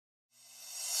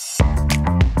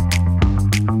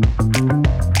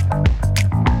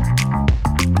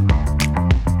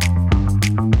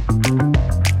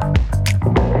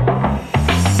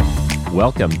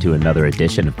Welcome to another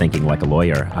edition of Thinking Like a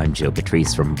Lawyer. I'm Joe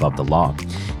Patrice from Above the Law.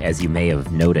 As you may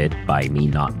have noted by me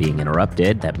not being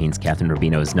interrupted, that means Catherine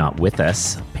Rubino is not with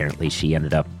us. Apparently, she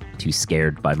ended up too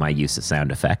scared by my use of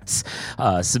sound effects.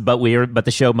 But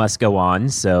the show must go on.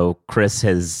 So Chris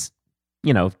has,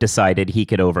 decided he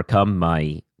could overcome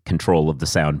my control of the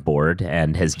soundboard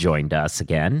and has joined us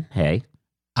again. Hey.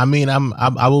 I mean,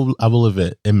 I will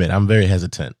admit, I'm very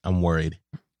hesitant. I'm worried.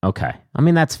 Okay. I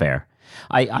mean, that's fair.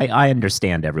 I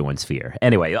understand everyone's fear.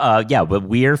 Anyway, but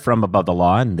we're from Above the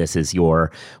Law, and this is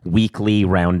your weekly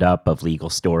roundup of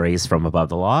legal stories from Above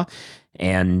the Law.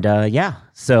 And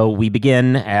so we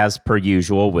begin, as per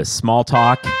usual, with small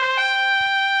talk.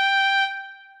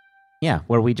 Yeah,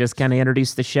 where we just kind of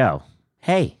introduce the show.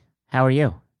 Hey, how are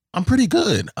you? I'm pretty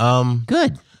good.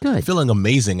 Good. Feeling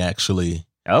amazing, actually.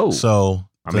 Oh. So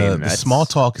the small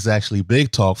talk is actually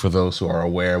big talk for those who are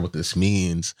aware what this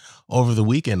means. Over the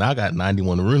weekend, I got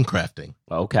 91 rune crafting.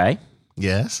 Okay.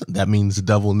 Yes, that means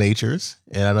double natures.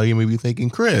 And I know you may be thinking,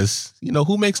 Chris,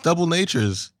 who makes double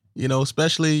natures?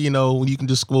 Especially, when you can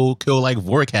just go kill like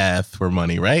Vorkath for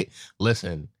money, right?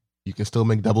 Listen, you can still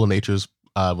make double natures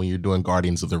when you're doing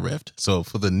Guardians of the Rift. So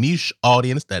for the niche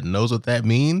audience that knows what that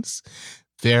means,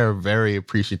 they're very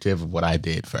appreciative of what I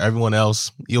did. For everyone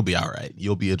else, you'll be all right.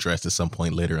 You'll be addressed at some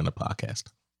point later in the podcast.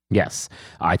 Yes,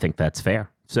 I think that's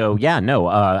fair. So,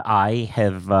 I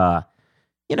have,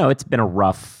 it's been a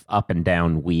rough up and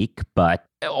down week, but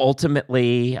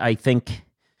ultimately, I think,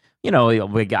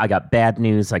 I got bad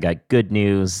news, I got good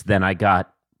news, then I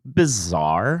got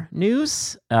bizarre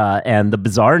news. And the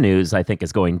bizarre news, I think,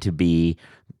 is going to be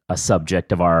a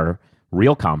subject of our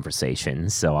real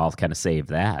conversation. So I'll kind of save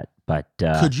that. But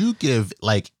could you give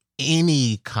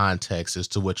any context as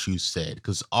to what you said?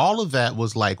 Because all of that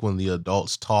was like when the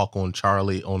adults talk on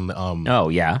Charlie on oh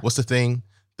yeah, what's the thing?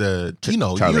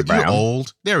 Charlie Brown. You're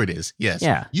old. There it is. Yes.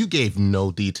 Yeah. You gave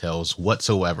no details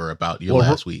whatsoever about your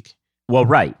last week. Well,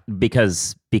 right,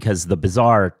 because the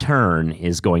bizarre turn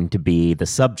is going to be the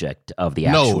subject of the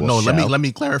actual show. Let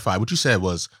me clarify. What you said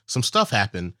was some stuff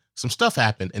happened,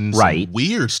 and right. Some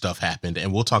weird stuff happened,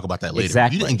 and we'll talk about that later.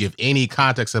 Exactly. You didn't give any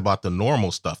context about the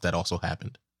normal stuff that also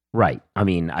happened. Right. I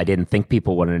mean, I didn't think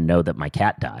people wanted to know that my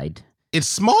cat died. It's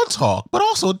small talk, but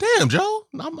also, damn, Joe,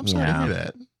 I'm sorry to hear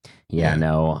that. Yeah,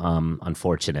 no.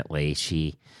 Unfortunately,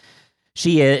 she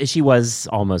was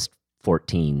almost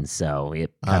 14, so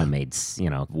it kind of made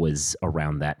was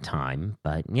around that time.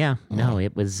 But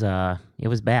it was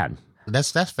bad.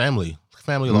 That's family.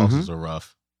 Family losses are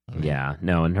rough. I mean, yeah,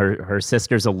 no, and her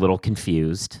sister's a little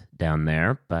confused down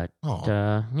there, but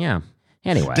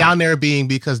Anyway, down there being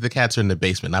because the cats are in the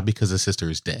basement, not because the sister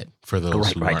is dead. For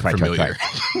those who aren't familiar,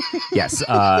 yes,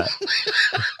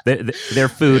 their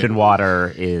food and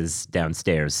water is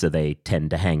downstairs, so they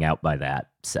tend to hang out by that.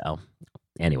 So,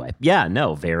 anyway,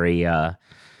 very. It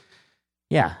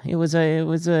was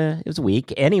a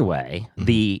week. Anyway,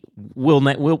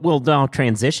 we'll now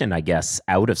transition, I guess,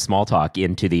 out of small talk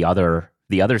into the other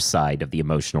side of the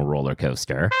emotional roller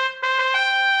coaster.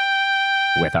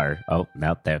 With our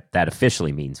that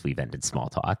officially means we've ended small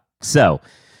talk. So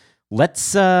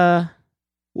let's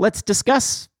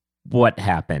discuss what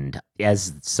happened.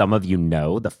 As some of you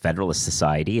know, the Federalist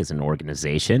Society is an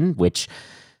organization which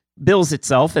bills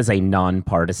itself as a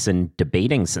nonpartisan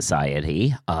debating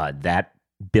society. That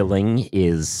billing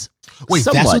is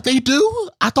that's what they do?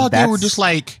 I thought they were just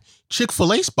like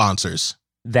Chick-fil-A sponsors.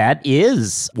 That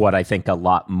is what I think a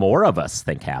lot more of us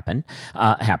think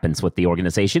happens with the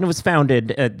organization. It was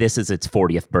founded, this is its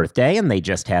 40th birthday, and they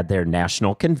just had their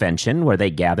national convention where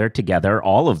they gathered together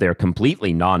all of their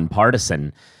completely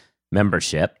nonpartisan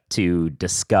membership to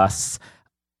discuss,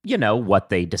 what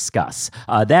they discuss.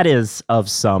 That is of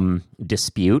some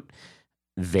dispute.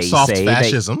 They soft say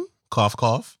fascism, cough,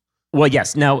 cough. Well,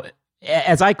 yes. Now,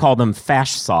 as I call them,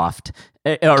 fash soft.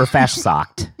 Or fash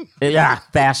socked. Yeah,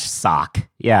 fash sock.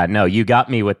 Yeah, no, you got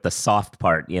me with the soft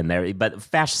part in there. But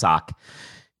fash sock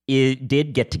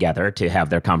did get together to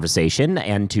have their conversation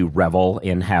and to revel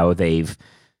in how they've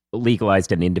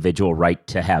legalized an individual right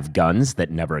to have guns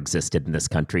that never existed in this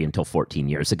country until 14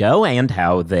 years ago, and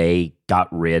how they got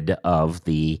rid of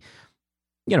the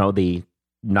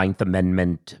Ninth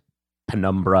Amendment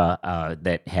penumbra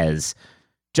that has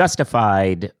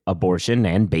justified abortion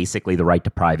and basically the right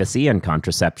to privacy and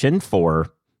contraception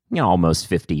for almost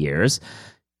 50 years.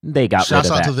 They got rid of that.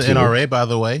 Shouts out to the NRA, by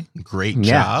the way. Great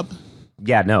job.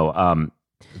 Yeah, no.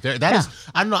 That is,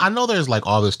 I know there's like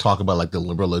all this talk about like the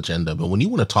liberal agenda, but when you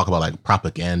want to talk about like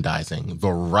propagandizing,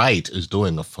 the right is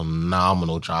doing a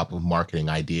phenomenal job of marketing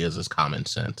ideas as common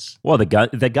sense. Well, the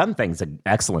gun thing's an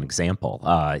excellent example.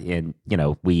 And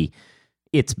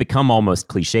it's become almost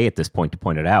cliche at this point to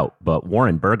point it out, but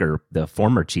Warren Burger, the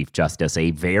former Chief Justice,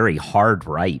 a very hard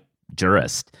right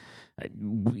jurist,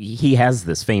 he has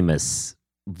this famous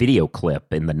video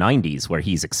clip in the 90s where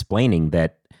he's explaining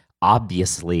that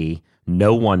obviously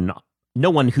no one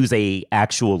who's a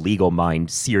actual legal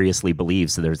mind seriously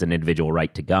believes that there's an individual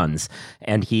right to guns,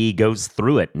 and he goes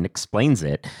through it and explains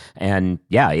it. And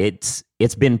yeah, it's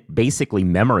been basically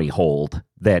memory hold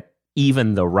that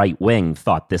even the right wing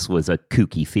thought this was a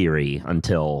kooky theory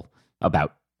until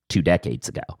about 2 decades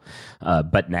ago.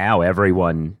 But now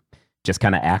everyone just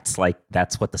kind of acts like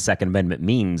that's what the Second Amendment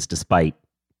means, despite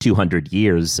 200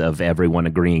 years of everyone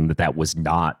agreeing that that was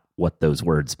not what those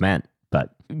words meant.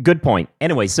 But good point.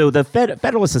 Anyway, so the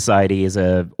Federalist Society is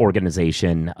an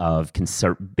organization of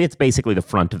it's basically the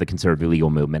front of the conservative legal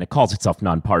movement. It calls itself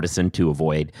nonpartisan to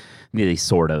avoid the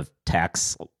sort of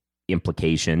tax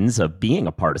implications of being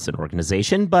a partisan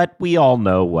organization, but we all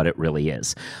know what it really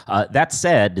is. That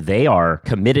said, they are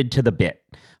committed to the bit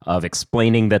of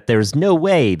explaining that there's no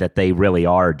way that they really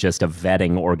are just a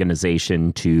vetting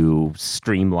organization to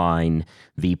streamline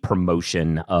the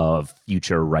promotion of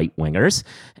future right-wingers.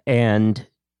 And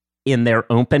in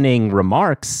their opening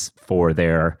remarks for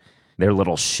their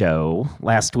little show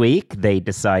last week, they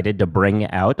decided to bring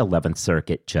out 11th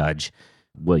Circuit Judge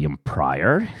William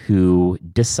Pryor, who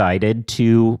decided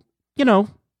to,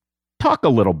 talk a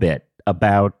little bit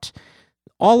about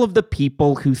all of the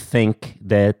people who think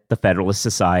that the Federalist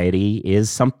Society is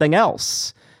something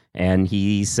else. And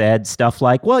he said stuff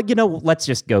like, well, let's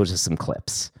just go to some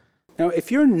clips. Now,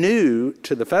 if you're new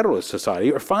to the Federalist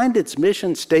Society or find its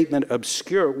mission statement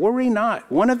obscure, worry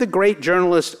not. One of the great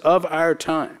journalists of our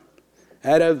time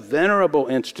at a venerable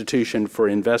institution for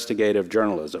investigative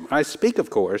journalism. I speak,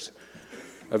 of course,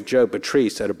 of Joe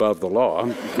Patrice at Above the Law.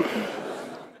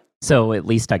 So at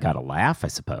least I got a laugh, I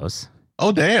suppose.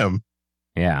 Oh, damn.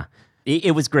 Yeah.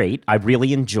 It was great. I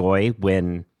really enjoy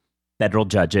when federal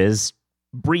judges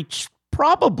breach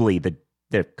probably the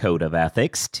code of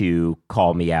ethics to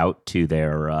call me out to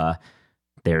their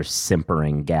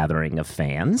simpering gathering of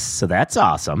fans. So that's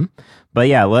awesome. But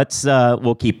yeah,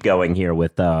 we'll keep going here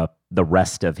with the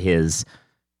rest of his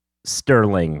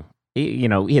sterling,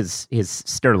 his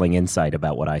sterling insight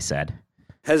about what I said.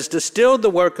 Has distilled the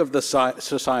work of the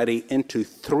society into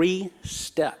 3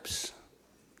 steps.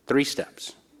 3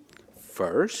 steps.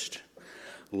 First,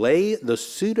 lay the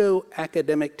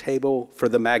pseudo-academic table for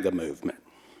the MAGA movement.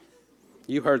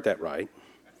 You heard that right.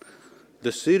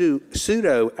 The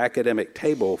pseudo-academic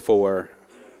table for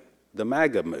the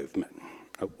MAGA movement,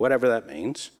 whatever that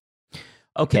means.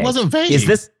 Okay. It wasn't vague.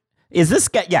 Is this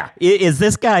guy? Yeah. Is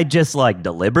this guy just like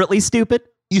deliberately stupid?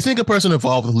 You think a person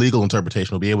involved with legal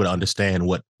interpretation will be able to understand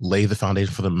what lay the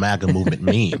foundation for the MAGA movement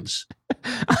means?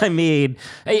 I mean,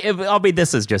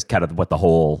 this is just kind of what the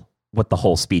whole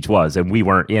speech was, and we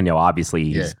weren't. Obviously,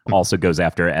 he also goes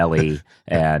after Ellie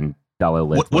and Bella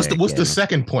Litwick. What's the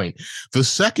second point? The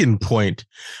second point: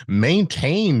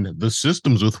 maintain the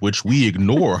systems with which we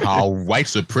ignore how white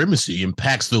supremacy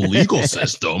impacts the legal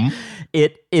system.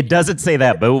 It doesn't say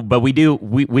that, but we do.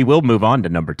 We will move on to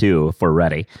number 2 if we're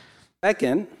ready.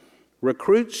 Second,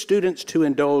 recruit students to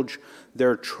indulge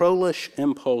their trollish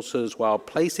impulses while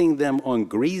placing them on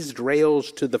greased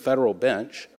rails to the federal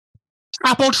bench.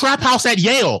 Trap house at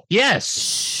Yale. Yes.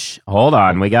 Shh. Hold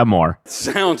on. We got more.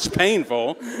 Sounds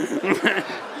painful. Okay.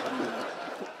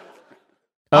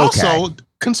 Also,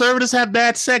 conservatives have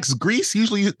bad sex. Grease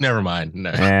usually. Never mind. No.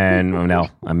 And no,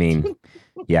 I mean,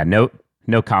 yeah, no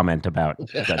comment about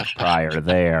Judge Pryor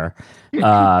there.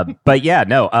 But yeah,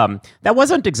 no, that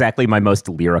wasn't exactly my most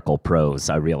lyrical prose,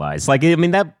 I realized. Like, I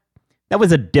mean, that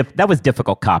was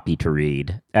difficult copy to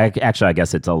read. Actually, I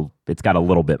guess it's got a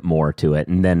little bit more to it.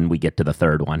 And then we get to the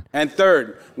third one. And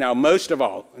third, now most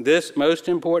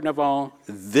important of all,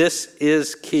 this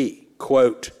is key.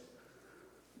 Quote,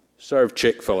 serve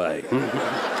Chick-fil-A.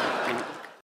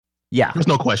 Yeah. There's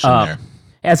no question there.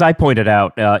 As I pointed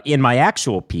out in my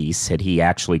actual piece, had he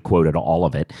actually quoted all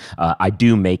of it, I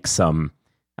do make some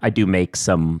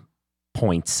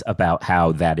points about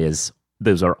how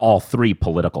those are all 3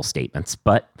 political statements.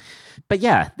 But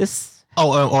yeah, this.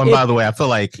 And by the way, I feel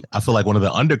like one of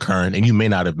the undercurrent, and you may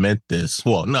not have meant this.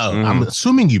 Well, no, I'm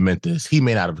assuming you meant this. He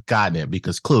may not have gotten it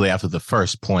because clearly after the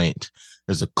first point,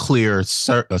 there's a clear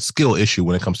skill issue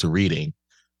when it comes to reading.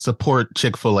 Support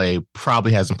Chick-fil-A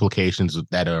probably has implications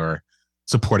that are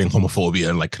supporting homophobia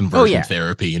and like conversion yeah.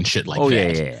 therapy and shit like Oh,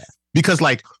 that. yeah. Because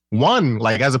like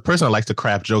as a person that likes to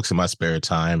craft jokes in my spare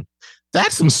time,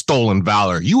 that's some stolen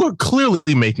valor. You are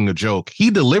clearly making a joke. He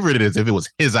delivered it as if it was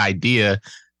his idea.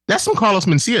 That's some Carlos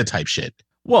Mencia type shit.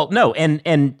 Well, no,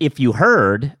 and if you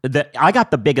heard that, I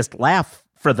got the biggest laugh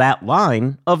for that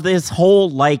line of this whole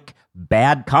like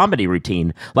bad comedy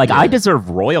routine. Like I deserve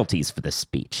royalties for this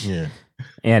speech. Yeah.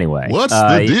 Anyway, what's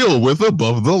the deal with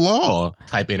above the law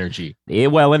type energy?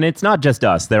 Well, and it's not just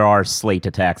us. There are slate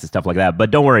attacks and stuff like that.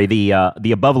 But don't worry, the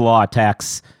above the law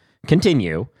attacks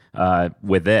continue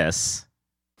with this.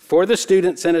 For the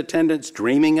students in attendance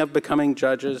dreaming of becoming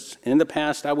judges, in the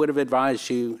past I would have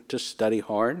advised you to study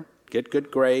hard, get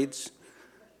good grades,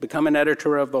 become an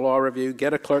editor of the Law Review,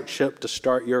 get a clerkship to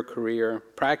start your career,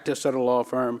 practice at a law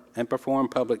firm, and perform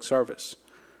public service.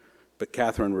 But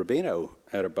Catherine Rubino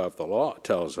at Above the Law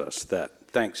tells us that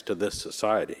thanks to this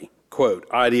society, quote,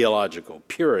 ideological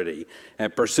purity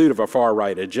and pursuit of a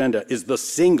far-right agenda is the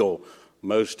single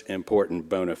most important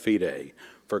bona fide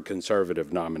for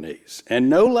conservative nominees, and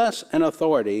no less an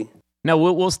authority. No,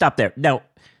 we'll stop there.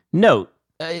 No,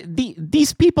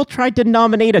 these people tried to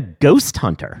nominate a ghost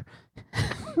hunter.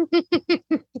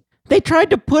 They tried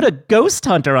to put a ghost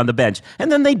hunter on the bench,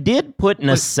 and then they did put an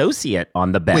associate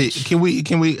on the bench. Wait,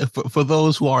 can we for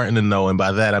those who aren't in the know, and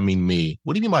by that I mean me,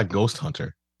 what do you mean by ghost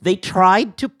hunter? They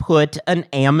tried to put an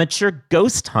amateur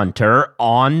ghost hunter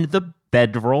on the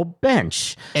federal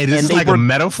bench. And is this like a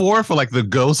metaphor for like the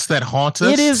ghosts that haunt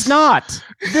us? It is not.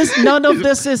 None of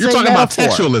this is You're a talking metaphor.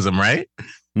 about textualism, right?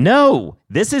 No,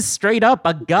 this is straight up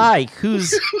a guy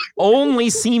whose only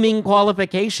seeming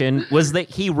qualification was that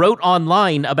he wrote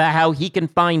online about how he can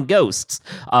find ghosts.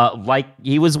 Like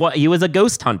he was a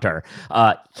ghost hunter.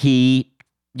 He,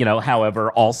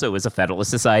 however, also is a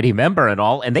Federalist Society member and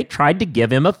all, and they tried to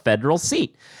give him a federal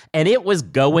seat. And it was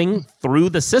going through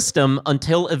the system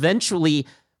until eventually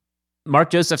Mark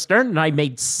Joseph Stern and I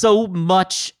made so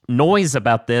much noise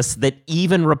about this that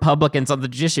even Republicans on the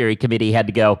Judiciary Committee had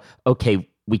to go, okay,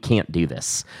 we can't do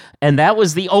this. And that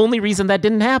was the only reason that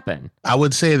didn't happen. I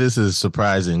would say this is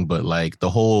surprising, but like their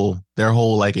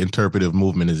whole like interpretive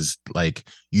movement is like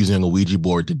using a Ouija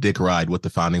board to dick ride what the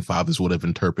founding fathers would have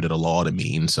interpreted a law to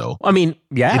mean. So I mean,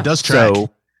 yeah, it does track.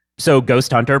 So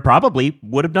Ghost Hunter probably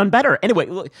would have done better. Anyway,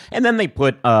 and then they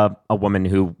put a woman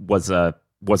who was a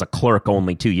clerk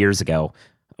only 2 years ago,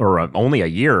 or only a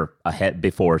year ahead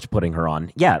before putting her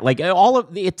on. Yeah, like all of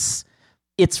it's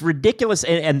ridiculous.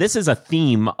 And this is a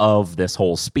theme of this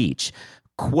whole speech,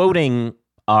 quoting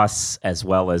us as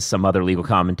well as some other legal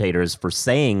commentators for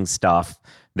saying stuff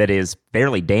that is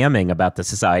fairly damning about the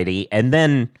society and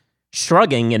then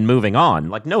shrugging and moving on.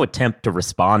 Like no attempt to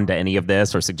respond to any of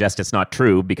this or suggest it's not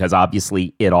true, because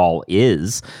obviously it all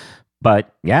is.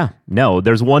 But yeah, no,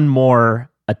 there's one more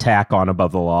attack on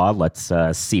Above the Law. Let's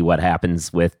see what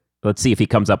happens let's see if he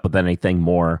comes up with anything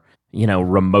more,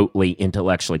 remotely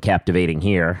intellectually captivating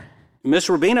here. Ms.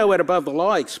 Rubino at Above the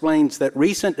Law explains that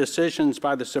recent decisions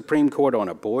by the Supreme Court on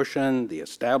abortion, the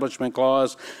Establishment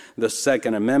Clause, the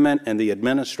Second Amendment, and the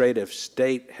administrative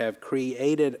state have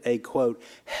created a, quote,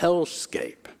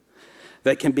 hellscape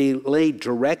that can be laid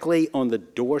directly on the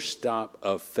doorstep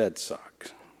of FedSoc.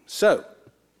 So,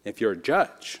 if you're a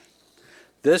judge,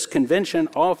 this convention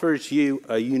offers you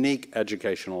a unique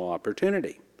educational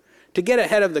opportunity to get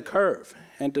ahead of the curve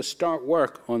and to start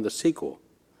work on the sequel,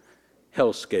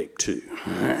 Hellscape 2.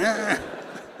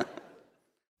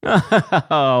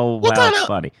 Oh, wow,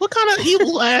 funny. What kind of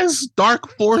evil ass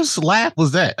dark force laugh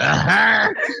was that?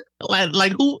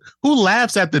 Like who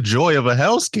laughs at the joy of a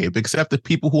hellscape except the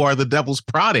people who are the devil's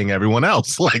prodding everyone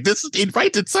else? Like it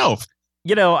writes itself.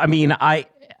 I mean, I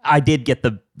did get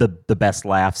the best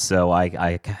laugh, so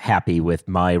I happy with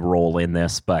my role in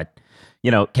this, but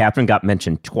Catherine got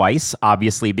mentioned twice,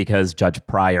 obviously because Judge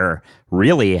Pryor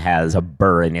really has a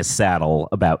burr in his saddle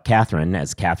about Catherine,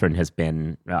 as Catherine has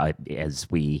been, as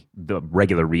the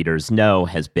regular readers know,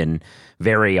 has been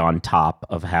very on top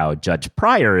of how Judge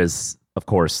Pryor is, of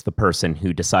course, the person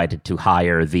who decided to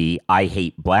hire the I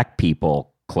Hate Black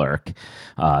People clerk,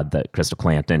 the Crystal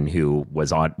Clanton, who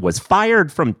was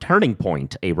fired from Turning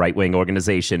Point, a right-wing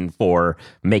organization, for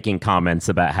making comments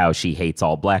about how she hates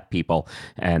all black people.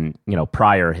 And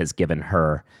Pryor has given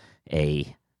her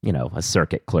a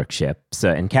circuit clerkship.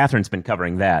 So, and Catherine's been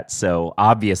covering that. So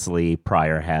obviously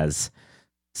Pryor has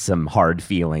some hard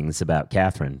feelings about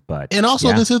Catherine. But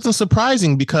also this isn't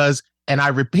surprising because, and I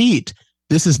repeat,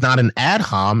 this is not an ad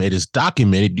hom. It is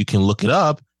documented. You can look it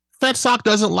up. FedSoc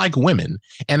doesn't like women.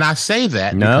 And I say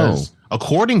that because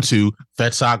according to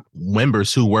FedSoc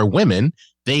members who were women,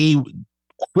 they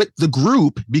quit the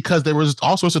group because there was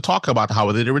all sorts of talk about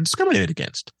how they were discriminated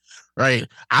against, right?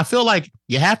 I feel like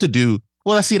you have to do,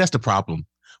 well, let's see, that's the problem.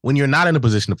 When you're not in a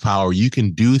position of power, you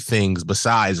can do things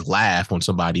besides laugh when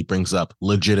somebody brings up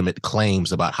legitimate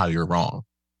claims about how you're wrong.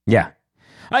 Yeah.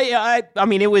 I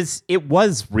mean, it was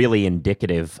really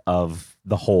indicative of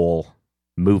the whole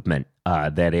movement,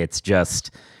 that it's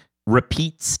just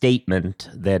repeat statement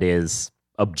that is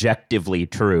objectively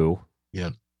true. Yeah.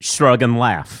 Shrug and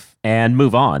laugh and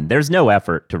move on. There's no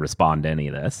effort to respond to any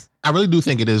of this. I really do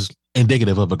think it is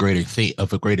indicative of a greater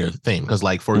thing. Because,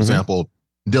 like, for example,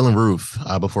 Dylan Roof,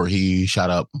 before he shot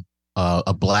up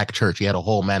a black church, he had a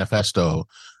whole manifesto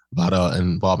about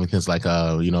involving things like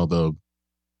the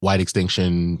white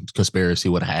extinction conspiracy,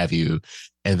 what have you.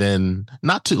 And then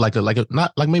not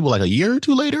maybe a year or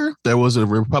two later, there was a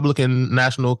Republican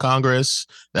National Congress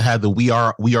that had the we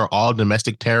are all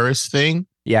domestic terrorists thing.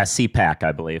 Yeah, CPAC,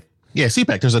 I believe. Yeah,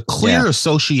 CPAC. There's a clear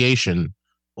association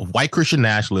of white Christian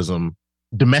nationalism,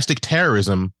 domestic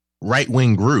terrorism,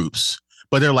 right-wing groups.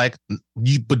 But they're like,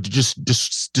 but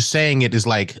just saying it is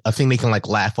like a thing they can like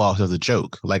laugh off as a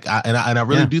joke. Like, I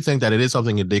really do think that it is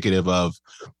something indicative of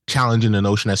challenging the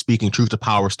notion that speaking truth to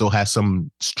power still has some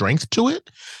strength to it.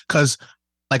 Because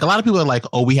like a lot of people are like,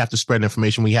 oh, we have to spread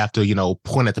information. We have to,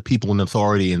 point at the people in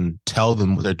authority and tell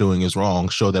them what they're doing is wrong.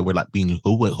 Show that we're not being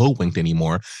hoodwinked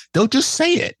anymore. They'll just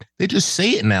say it. They just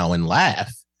say it now and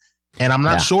laugh. And I'm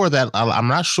not sure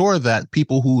that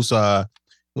people who are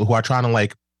trying to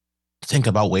like think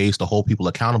about ways to hold people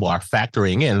accountable are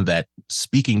factoring in that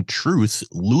speaking truth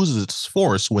loses its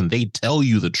force when they tell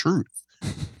you the truth.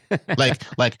 like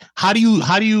how do you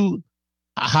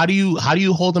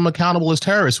hold them accountable as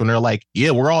terrorists when they're like, yeah,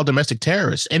 we're all domestic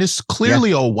terrorists? And it's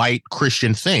clearly a white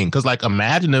Christian thing. Because like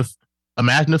imagine if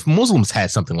Muslims had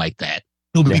something like that.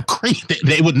 It would be great.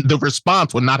 The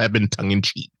response would not have been tongue in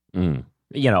cheek.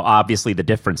 Obviously the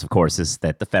difference, of course, is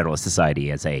that the Federalist Society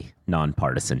is a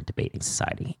nonpartisan debating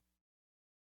society.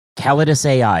 Calidus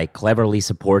AI cleverly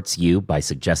supports you by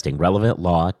suggesting relevant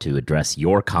law to address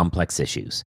your complex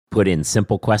issues. Put in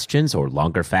simple questions or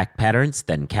longer fact patterns,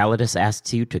 then Calidus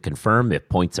asks you to confirm if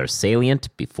points are salient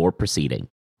before proceeding.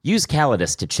 Use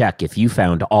Calidus to check if you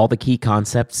found all the key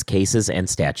concepts, cases, and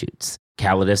statutes.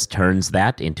 Calidus turns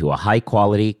that into a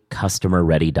high-quality,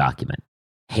 customer-ready document.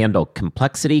 Handle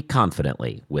complexity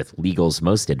confidently with legal's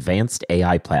most advanced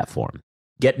AI platform.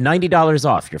 Get $90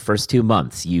 off your first 2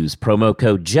 months. Use promo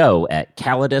code Joe at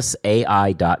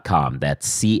calidusai.com.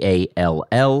 That's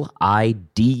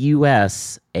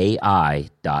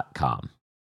CALLIDUSAI.com.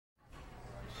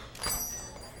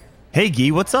 Hey,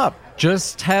 Guy, what's up?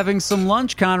 Just having some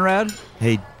lunch, Conrad.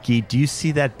 Hey, Guy, do you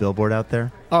see that billboard out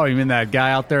there? Oh, you mean that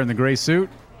guy out there in the gray suit?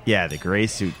 Yeah, the gray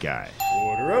suit guy.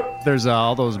 Order up. There's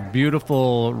all those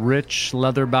beautiful, rich,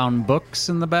 leather-bound books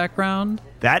in the background.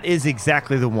 That is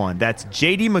exactly the one. That's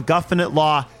J.D. McGuffin at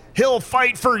law. He'll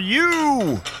fight for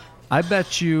you! I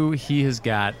bet you he has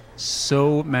got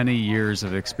so many years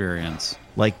of experience.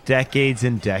 Like decades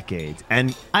and decades.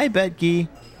 And I bet he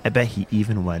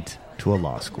even went to a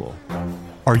law school.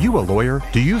 Are you a lawyer?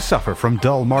 Do you suffer from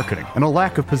dull marketing and a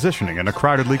lack of positioning in a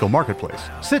crowded legal marketplace?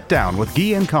 Sit down with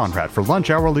Guy and Conrad for Lunch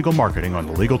Hour Legal Marketing on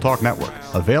the Legal Talk Network.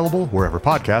 Available wherever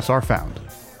podcasts are found.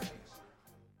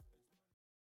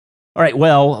 All right,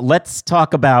 well, let's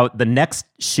talk about the next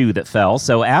shoe that fell.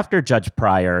 So after Judge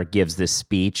Pryor gives this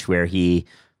speech where he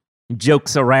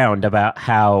jokes around about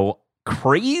how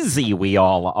crazy we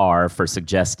all are for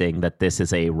suggesting that this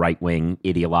is a right-wing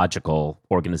ideological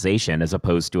organization as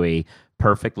opposed to a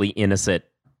perfectly innocent,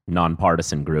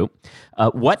 nonpartisan group,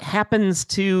 what happens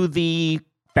to the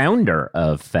founder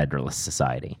of Federalist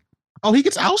Society? Oh, he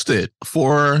gets ousted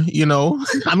for, I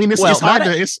mean,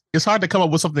 it's hard to come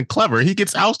up with something clever. He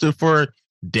gets ousted for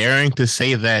daring to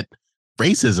say that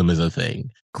racism is a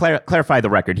thing. Clarify the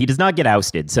record. He does not get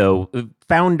ousted. So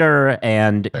founder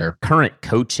and current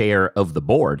co-chair of the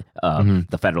board of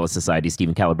the Federalist Society,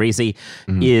 Stephen Calabrese,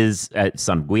 is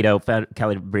son of Guido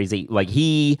Calabrese. Like,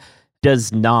 he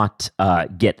does not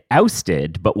get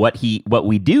ousted, but what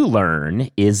we do learn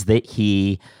is that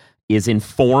he is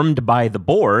informed by the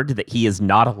board that he is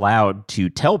not allowed to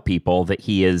tell people that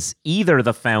he is either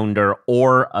the founder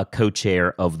or a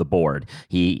co-chair of the board.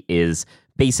 He is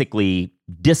basically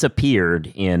disappeared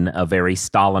in a very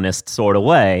Stalinist sort of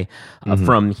way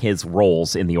from his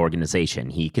roles in the organization.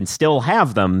 He can still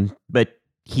have them, but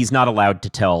he's not allowed to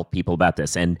tell people about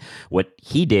this. And what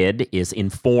he did is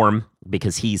inform,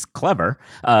 because he's clever,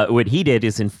 what he did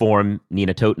is inform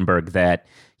Nina Totenberg that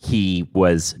he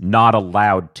was not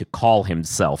allowed to call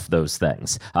himself those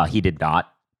things. He did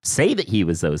not say that he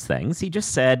was those things. He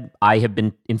just said, I have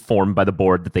been informed by the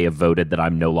board that they have voted that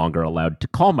I'm no longer allowed to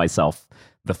call myself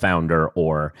the founder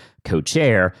or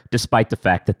co-chair, despite the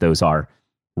fact that those are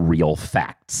real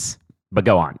facts. But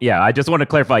go on. Yeah, I just want to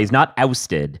clarify, he's not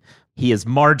ousted. He is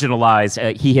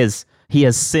marginalized. He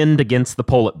has sinned against the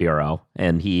Politburo,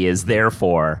 and he is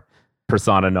therefore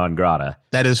persona non grata.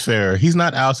 That is fair. He's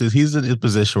not ousted. He's in a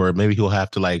position where maybe he'll have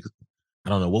to, like, I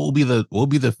don't know, what will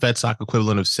be the FedSoc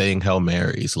equivalent of saying Hail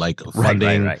Marys, like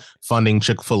funding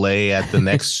Chick-fil-A at the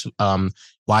next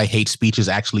Why Hate Speech is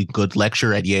Actually Good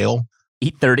lecture at Yale.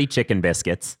 Eat 30 chicken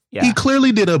biscuits. Yeah. He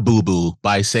clearly did a boo-boo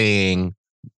by saying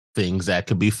things that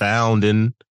could be found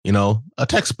in, a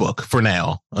textbook for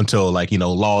now, until, like,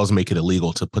 laws make it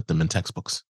illegal to put them in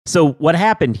textbooks. So what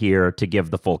happened here, to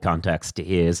give the full context,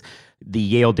 is the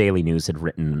Yale Daily News had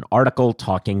written an article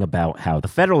talking about how the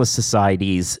Federalist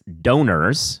Society's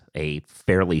donors, a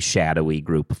fairly shadowy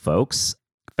group of folks,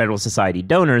 Federalist Society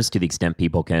donors, to the extent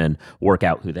people can work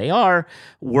out who they are,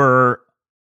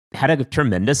 had a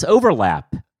tremendous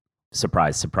overlap,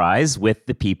 surprise, surprise, with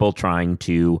the people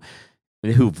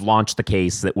who've launched the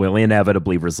case that will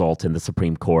inevitably result in the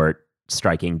Supreme Court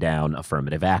striking down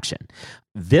affirmative action.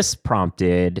 This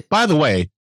prompted... By the way,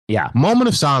 moment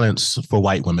of silence for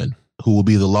white women, who will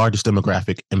be the largest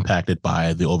demographic impacted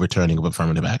by the overturning of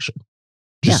affirmative action.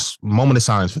 Just moment of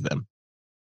silence for them.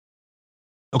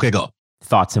 Okay, go.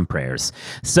 Thoughts and prayers.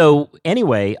 So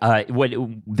anyway,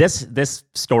 this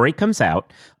story comes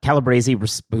out,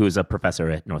 Calabresi, who's a professor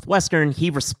at Northwestern, he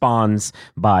responds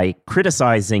by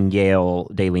criticizing Yale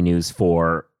Daily News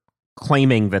for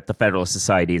claiming that the Federalist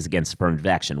Society is against affirmative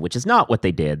action, which is not what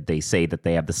they did. They say that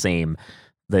they have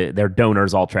their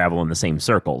donors all travel in the same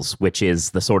circles, which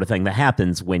is the sort of thing that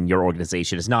happens when your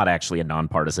organization is not actually a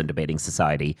nonpartisan debating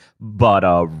society, but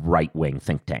a right-wing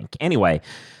think tank. Anyway,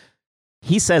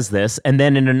 he says this, and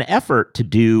then in an effort to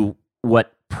do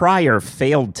what Pryor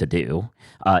failed to do,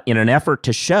 in an effort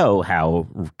to show how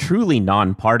truly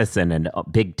nonpartisan and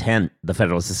big tent the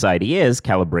Federalist Society is,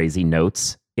 Calabresi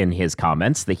notes in his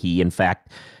comments that he, in fact,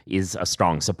 is a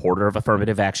strong supporter of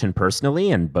affirmative action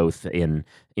personally, and both in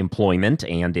employment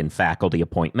and in faculty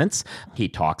appointments. He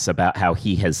talks about how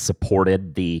he has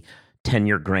supported the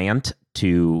tenure grant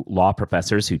to law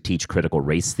professors who teach critical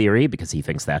race theory because he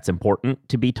thinks that's important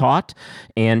to be taught.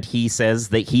 And he says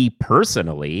that he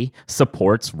personally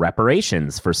supports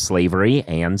reparations for slavery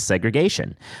and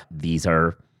segregation. These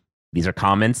are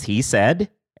comments he said,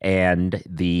 and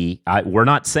we're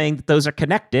not saying that those are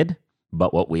connected,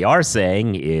 but what we are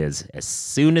saying is as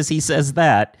soon as he says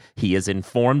that, he is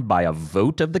informed by a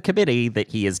vote of the committee that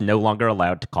he is no longer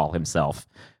allowed to call himself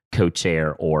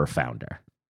co-chair or founder.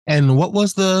 And what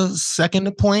was the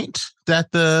second point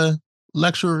that the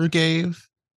lecturer gave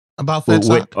about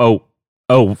FedSoc?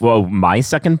 My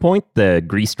second point, the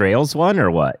Greased Rails one, or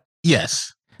what?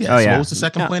 Yes. Oh, yeah. What was the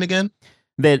second point again?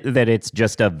 That it's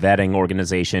just a vetting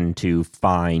organization to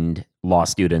find law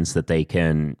students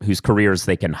whose careers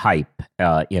they can hype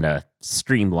in a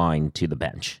streamline to the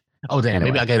bench. Oh, damn.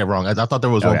 Anyway. Maybe I got it wrong. I thought there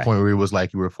was one point where it was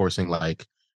like you were forcing like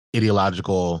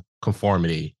ideological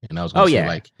conformity, and I was going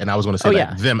to say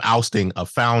them ousting a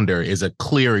founder is a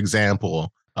clear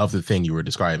example of the thing you were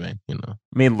describing. I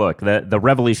mean, look, the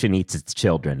revolution eats its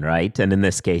children, right? And in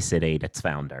this case, it ate its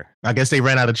founder. I guess they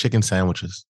ran out of chicken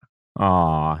sandwiches.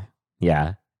 Aw,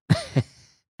 yeah.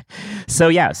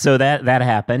 So that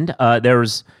happened.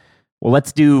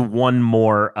 Let's do one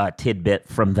more tidbit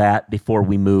from that before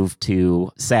we move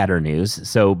to sadder news.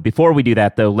 So before we do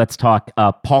that, though, let's talk.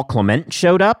 Paul Clement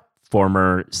showed up,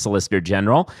 former Solicitor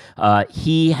General.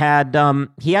 He had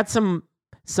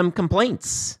some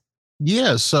complaints.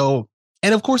 Yeah. So,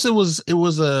 and of course, it was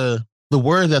the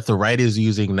word that the right is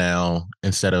using now,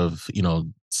 instead of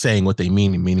saying what they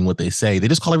mean and meaning what they say. They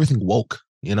just call everything woke.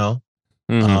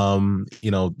 Mm-hmm.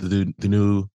 The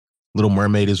new Little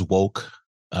Mermaid is woke.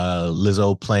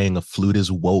 Lizzo playing a flute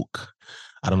is woke.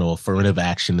 I don't know. Affirmative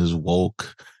action is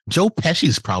woke. Joe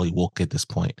Pesci's probably woke at this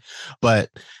point. But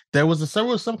there was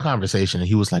some conversation, and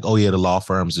he was like, "Oh yeah, the law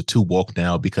firms are too woke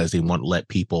now because they won't let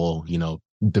people,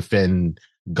 defend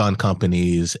gun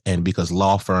companies, and because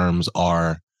law firms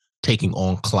are taking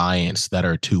on clients that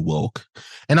are too woke."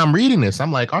 And I'm reading this,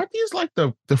 I'm like, aren't these like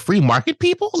the free market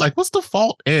people? Like, what's the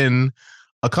fault in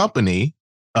a company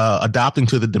adopting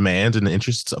to the demands and the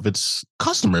interests of its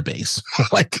customer base?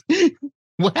 Like,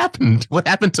 what happened? What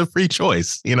happened to free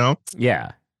choice?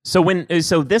 Yeah. So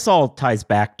this all ties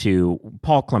back to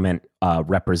Paul Clement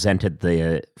represented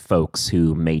the folks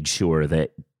who made sure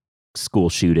that school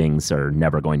shootings are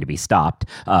never going to be stopped,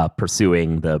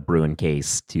 pursuing the Bruen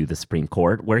case to the Supreme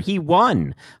Court, where he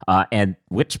won. At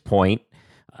which point,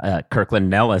 Kirkland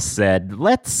Nellis said,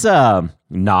 let's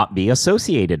not be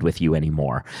associated with you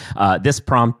anymore. This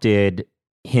prompted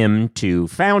him to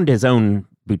found his own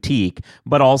boutique,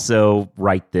 but also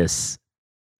write this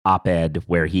op-ed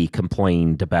where he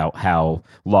complained about how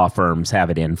law firms have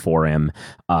it in for him,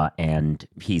 and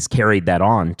he's carried that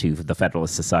on to the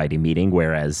Federalist Society meeting,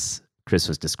 whereas Chris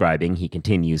was describing, he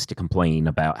continues to complain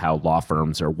about how law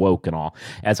firms are woke and all,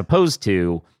 as opposed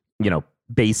to,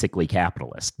 basically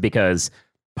capitalist, because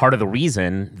part of the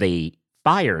reason they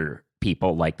fire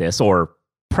people like this or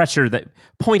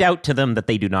point out to them that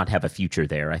they do not have a future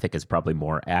there, I think is probably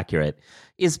more accurate,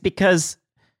 is because,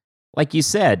 like you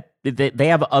said, they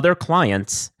have other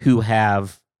clients who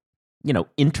have,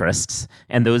 interests,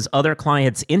 and those other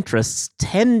clients' interests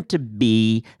tend to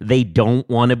be they don't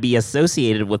want to be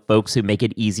associated with folks who make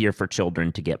it easier for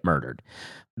children to get murdered.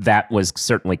 That was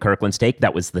certainly Kirkland's take.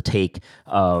 That was the take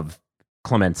of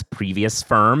Clement's previous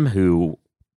firm, who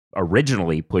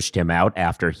originally pushed him out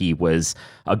after he was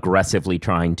aggressively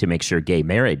trying to make sure gay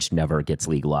marriage never gets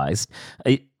legalized.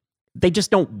 They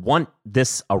just don't want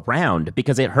this around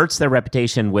because it hurts their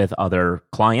reputation with other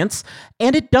clients,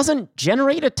 and it doesn't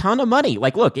generate a ton of money.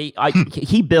 Like, look,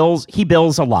 he bills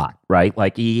a lot, right?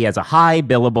 Like, he has a high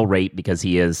billable rate because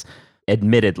he is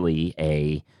admittedly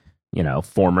a,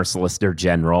 former Solicitor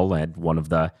General and one of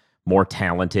the more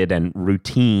talented and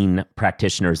routine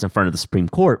practitioners in front of the Supreme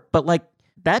Court. But like,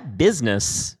 that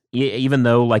business, even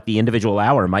though like the individual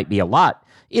hour might be a lot,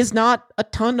 is not a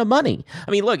ton of money.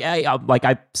 I mean, look,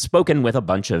 I've spoken with a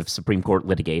bunch of Supreme Court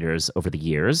litigators over the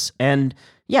years, and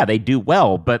yeah, they do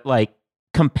well, but like,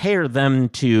 compare them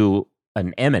to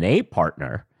an M&A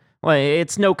partner, like,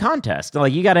 it's no contest.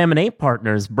 Like, you got M&A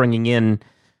partners bringing in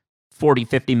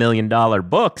 $40-50 million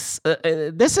books.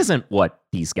 This isn't what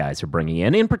these guys are bringing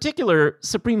in. In particular,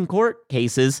 Supreme Court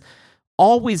cases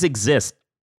always exist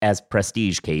as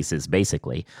prestige cases,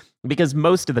 basically, because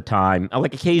most of the time,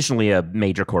 like, occasionally a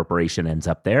major corporation ends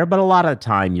up there, but a lot of the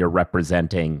time you're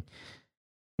representing,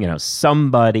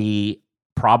 somebody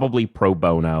probably pro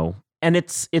bono, and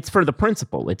it's for the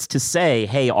principle. It's to say,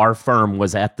 hey, our firm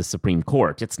was at the Supreme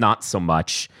Court. It's not so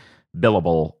much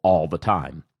billable all the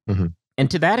time. Mm-hmm. And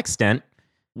to that extent,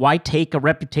 why take a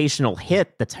reputational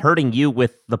hit that's hurting you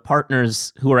with the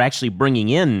partners who are actually bringing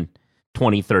in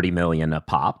 20-30 million a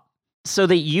pop, so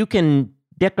that you can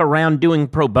dick around doing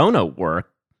pro bono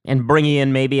work and bringing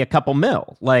in maybe a couple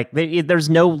mil? Like, there's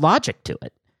no logic to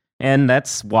it. And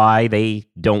that's why they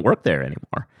don't work there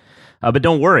anymore. But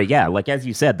don't worry, yeah, like as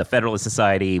you said, the Federalist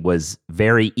Society was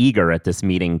very eager at this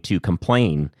meeting to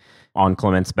complain on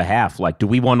Clement's behalf. Like, do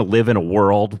we want to live in a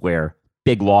world where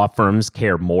big law firms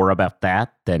care more about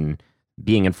that than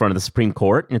being in front of the Supreme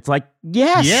Court? And it's like,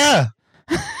 yes. Yeah.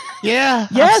 Yeah.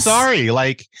 Yes. I'm sorry.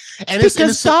 Like, and because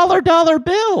it's dollar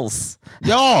bills.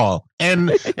 y'all. And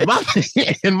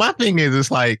my thing is,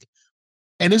 it's like,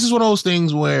 and this is one of those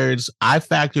things where I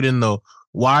factored in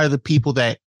why are the people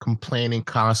that complaining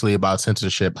constantly about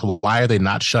censorship, why are they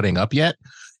not shutting up yet?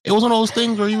 It was one of those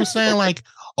things where you were saying like,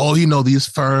 oh, these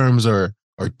firms are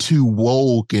too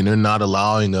woke and they're not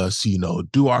allowing us,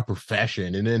 do our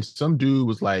profession. And then some dude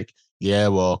was like, yeah,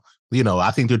 well,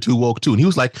 I think they're too woke too. And he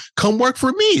was like, come work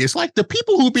for me. It's like the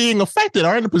people who are being affected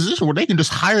are in a position where they can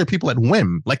just hire people at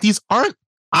whim. Like, these aren't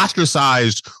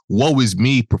ostracized, woe is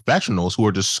me professionals who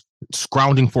are just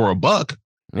scrounging for a buck.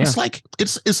 Yeah. It's like,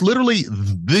 it's literally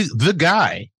the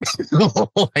guy,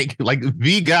 like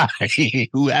the guy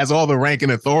who has all the rank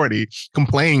and authority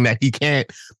complaining that he can't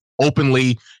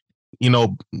openly,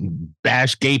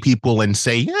 bash gay people and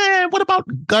say, what about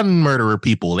gun murderer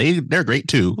people? They're great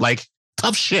too. Like,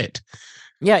 tough shit.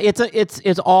 Yeah,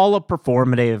 it's all a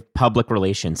performative public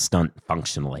relations stunt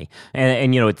functionally.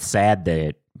 And it's sad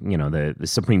that, the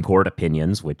Supreme Court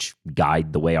opinions, which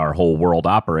guide the way our whole world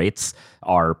operates,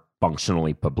 are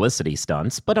functionally publicity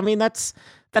stunts. But I mean, that's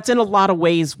in a lot of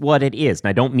ways what it is. And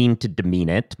I don't mean to demean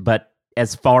it, but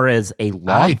as far as a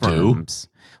law firm's,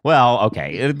 well,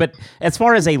 okay, but as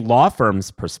far as a law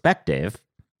firm's perspective,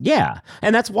 yeah.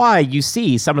 And that's why you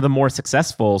see some of the more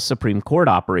successful Supreme Court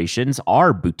operations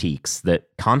are boutiques that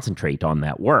concentrate on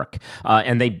that work.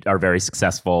 And they are very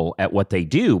successful at what they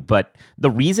do. But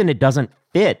the reason it doesn't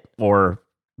fit, or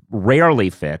rarely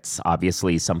fits,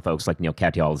 obviously some folks like Neil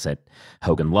Katyal is at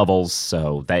Hogan Lovells,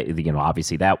 so that,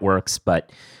 obviously that works.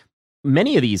 But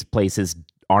many of these places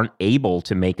aren't able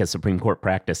to make a Supreme Court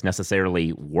practice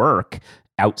necessarily work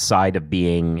outside of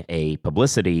being a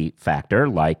publicity factor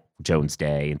like Jones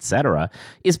Day, etc.,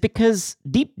 is because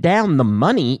deep down the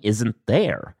money isn't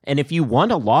there. And if you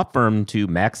want a law firm to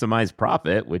maximize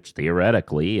profit, which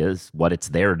theoretically is what it's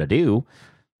there to do,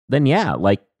 then yeah,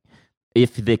 like,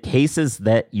 if the cases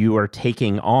that you are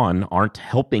taking on aren't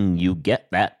helping you get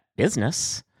that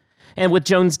business. And with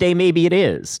Jones Day, maybe it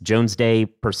is. Jones Day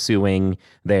pursuing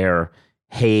their,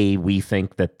 hey, we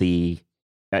think that the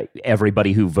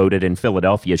everybody who voted in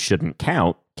Philadelphia shouldn't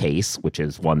count case, which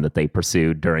is one that they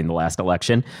pursued during the last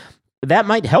election. That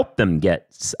might help them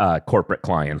get corporate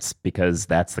clients because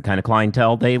that's the kind of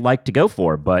clientele they like to go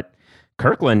for. But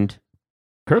Kirkland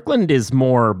is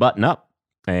more button up,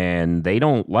 and they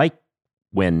don't like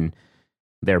when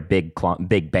their big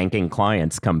banking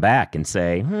clients come back and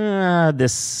say,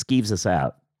 this skeeves us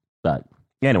out. But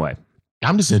anyway.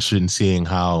 I'm just interested in seeing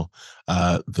how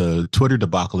the Twitter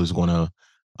debacle is going to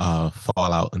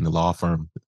fall out in the law firm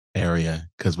area,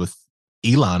 because with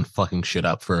Elon fucking shit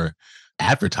up for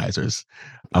advertisers,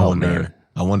 I wonder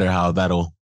how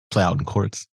that'll play out in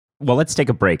courts. Well, let's take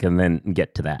a break and then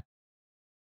get to that.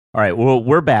 All right. Well,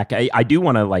 we're back. I do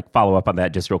want to follow up on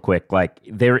that just real quick.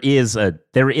 There is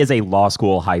a law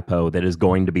school hypo that is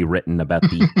going to be written about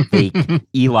the fake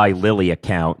Eli Lilly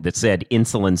account that said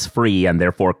insulin's free and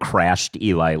therefore crashed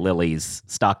Eli Lilly's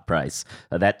stock price.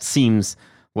 That seems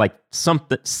like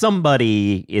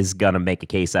somebody is going to make a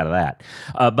case out of that.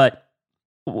 But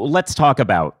let's talk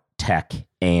about tech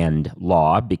and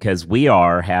law, because we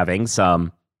are having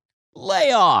some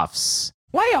layoffs.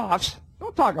 Layoffs?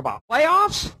 Don't talk about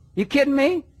layoffs. You kidding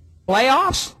me?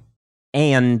 Layoffs?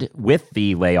 And with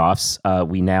the layoffs,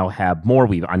 we now have more.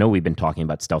 I know we've been talking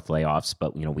about stealth layoffs,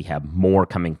 but we have more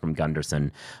coming from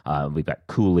Gunderson. We've got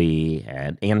Cooley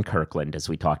and Kirkland, as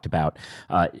we talked about.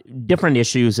 Different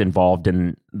issues involved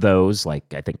in those. I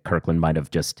think Kirkland might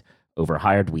have just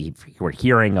overhired. We're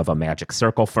hearing of a Magic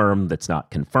Circle firm that's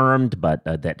not confirmed, but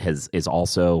that is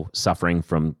also suffering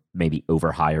from maybe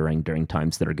overhiring during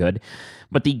times that are good.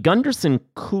 But the Gunderson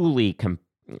Cooley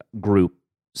group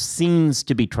seems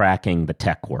to be tracking the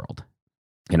tech world.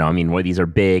 Where these are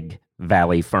big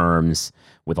valley firms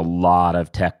with a lot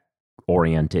of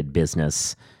tech-oriented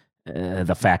business.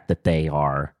 The fact that they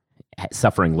are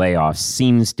suffering layoffs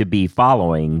seems to be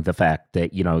following the fact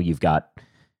that, you've got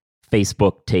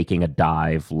Facebook taking a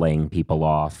dive, laying people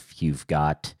off. You've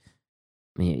got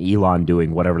Elon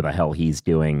doing whatever the hell he's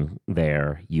doing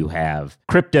there. You have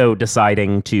crypto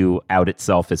deciding to out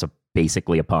itself as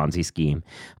basically a Ponzi scheme.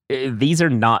 These are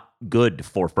not good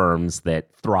for firms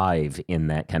that thrive in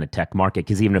that kind of tech market,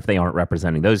 because even if they aren't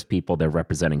representing those people, they're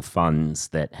representing funds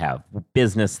that have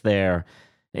business there.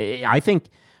 I think,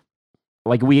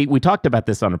 we talked about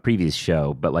this on a previous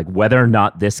show, but whether or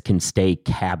not this can stay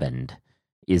cabined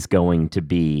is going to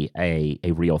be a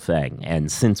real thing. And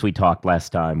since we talked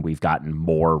last time, we've gotten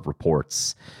more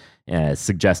reports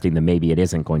suggesting that maybe it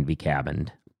isn't going to be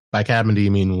cabined. By cabin, do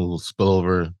you mean will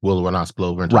or not spill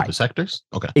over into other sectors?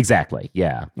 Okay. Exactly,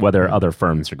 yeah. Whether other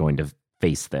firms are going to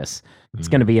face this. It's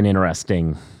going to be an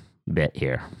interesting bit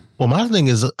here. Well, my thing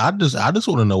is, I just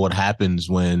want to know what happens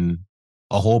when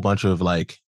a whole bunch of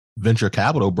venture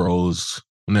capital bros,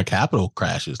 when their capital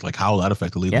crashes, how will that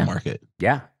affect the legal market?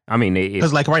 Yeah.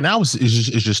 Because right now it's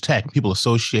just tech. People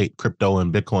associate crypto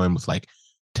and Bitcoin with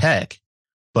tech,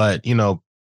 but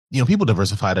people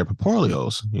diversify their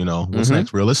portfolios. What's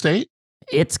next? Real estate?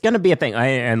 It's going to be a thing.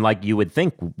 And you would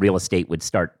think real estate would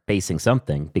start facing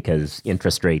something, because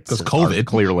interest rates COVID.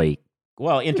 Clearly,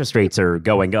 interest rates are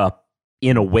going up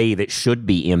in a way that should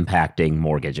be impacting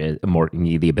mortgages,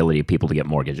 the ability of people to get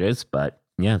mortgages. But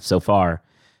yeah, so far,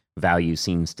 value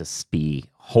seems to be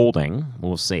holding.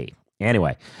 We'll see.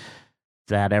 Anyway, is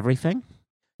that everything?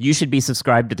 You should be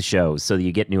subscribed to the show so that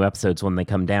you get new episodes when they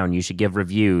come down. You should give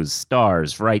reviews,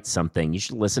 stars, write something. You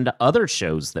should listen to other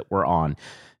shows that we're on.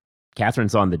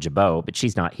 Catherine's on the Jabot, but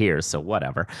she's not here, so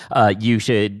whatever. You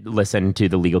should listen to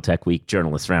the Legal Tech Week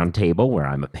Journalist Roundtable, where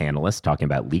I'm a panelist talking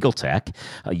about legal tech.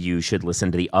 You should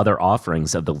listen to the other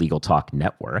offerings of the Legal Talk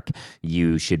Network.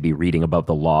 You should be reading Above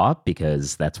the Law,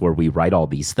 because that's where we write all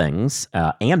these things,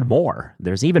 and more.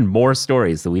 There's even more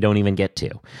stories that we don't even get to.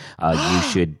 You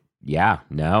should... Yeah,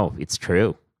 no, it's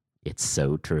true. It's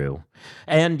so true.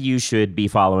 And you should be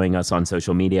following us on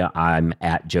social media. I'm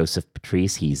at Joseph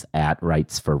Patrice. He's at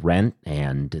Rights for Rent.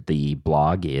 And the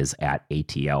blog is at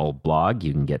ATL Blog.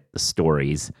 You can get the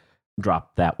stories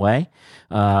dropped that way.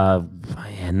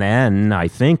 And then I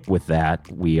think with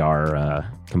that, we are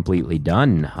completely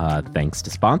done. Thanks to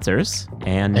sponsors.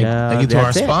 And thank you to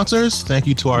our sponsors. Thank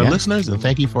you to our listeners. And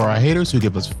thank you for our haters who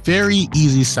give us very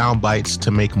easy sound bites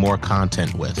to make more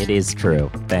content with. It is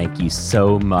true. Thank you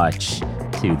so much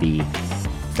to the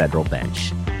federal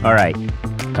bench. All right.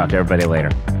 Talk to everybody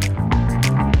later.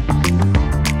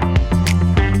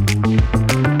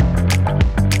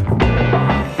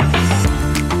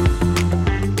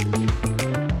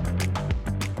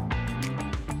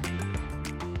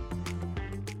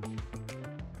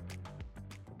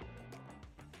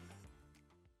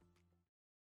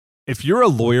 If you're a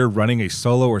lawyer running a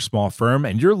solo or small firm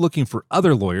and you're looking for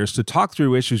other lawyers to talk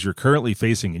through issues you're currently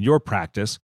facing in your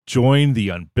practice, join the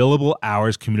Unbillable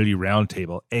Hours Community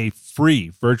Roundtable, a free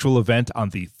virtual event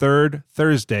on the third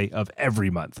Thursday of every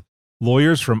month.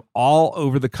 Lawyers from all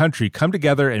over the country come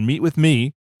together and meet with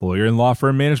me, lawyer and law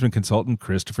firm management consultant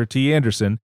Christopher T.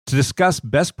 Anderson, to discuss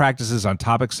best practices on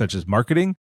topics such as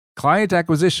marketing, client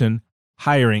acquisition,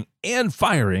 hiring and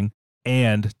firing,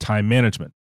 and time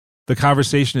management. The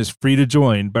conversation is free to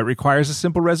join, but requires a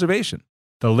simple reservation.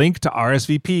 The link to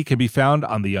RSVP can be found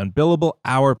on the Unbillable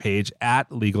Hour page at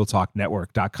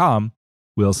LegalTalkNetwork.com.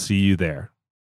 We'll see you there.